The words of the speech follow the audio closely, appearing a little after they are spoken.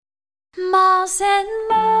Miles and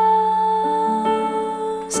miles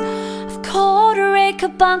of quarter-acre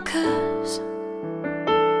bunkers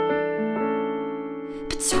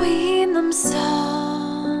between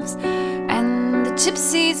themselves and the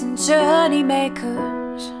gypsies and journey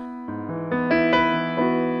makers.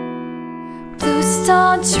 Blue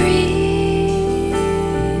star dreams,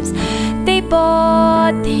 they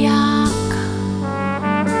bought the ark.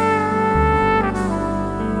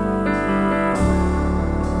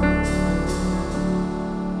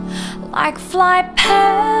 Like fly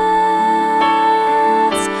paths,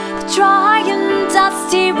 the dry and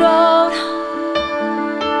dusty road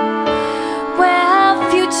where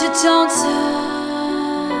future don't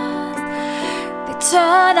turn, they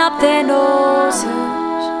turn up their noses.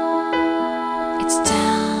 It's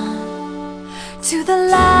down to the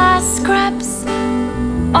last scraps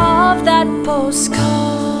of that postcard.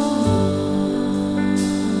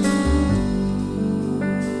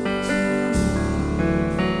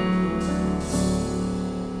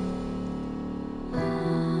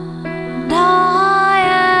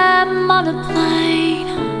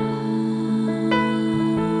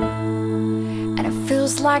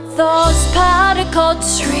 Feels like those particle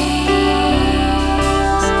trees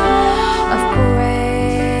of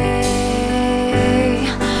gray.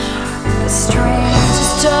 The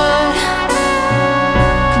strangest dirt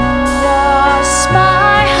can wash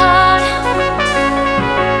my heart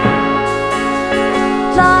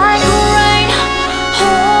like rain,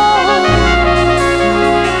 oh,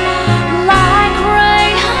 like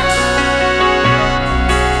rain,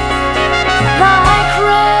 like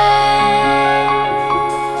rain.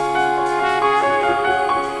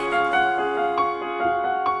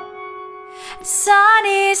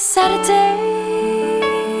 Sunny Saturdays,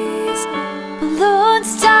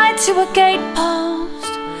 balloons tied to a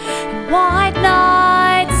gatepost, and white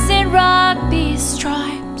nights in rugby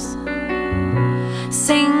stripes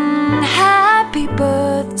sing happy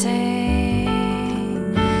birthday.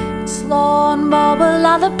 It's lawnmower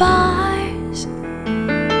lullabies,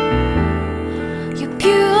 your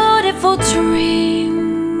beautiful dream.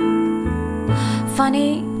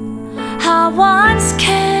 Funny how one's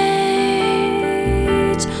cage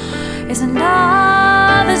is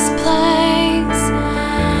another's place.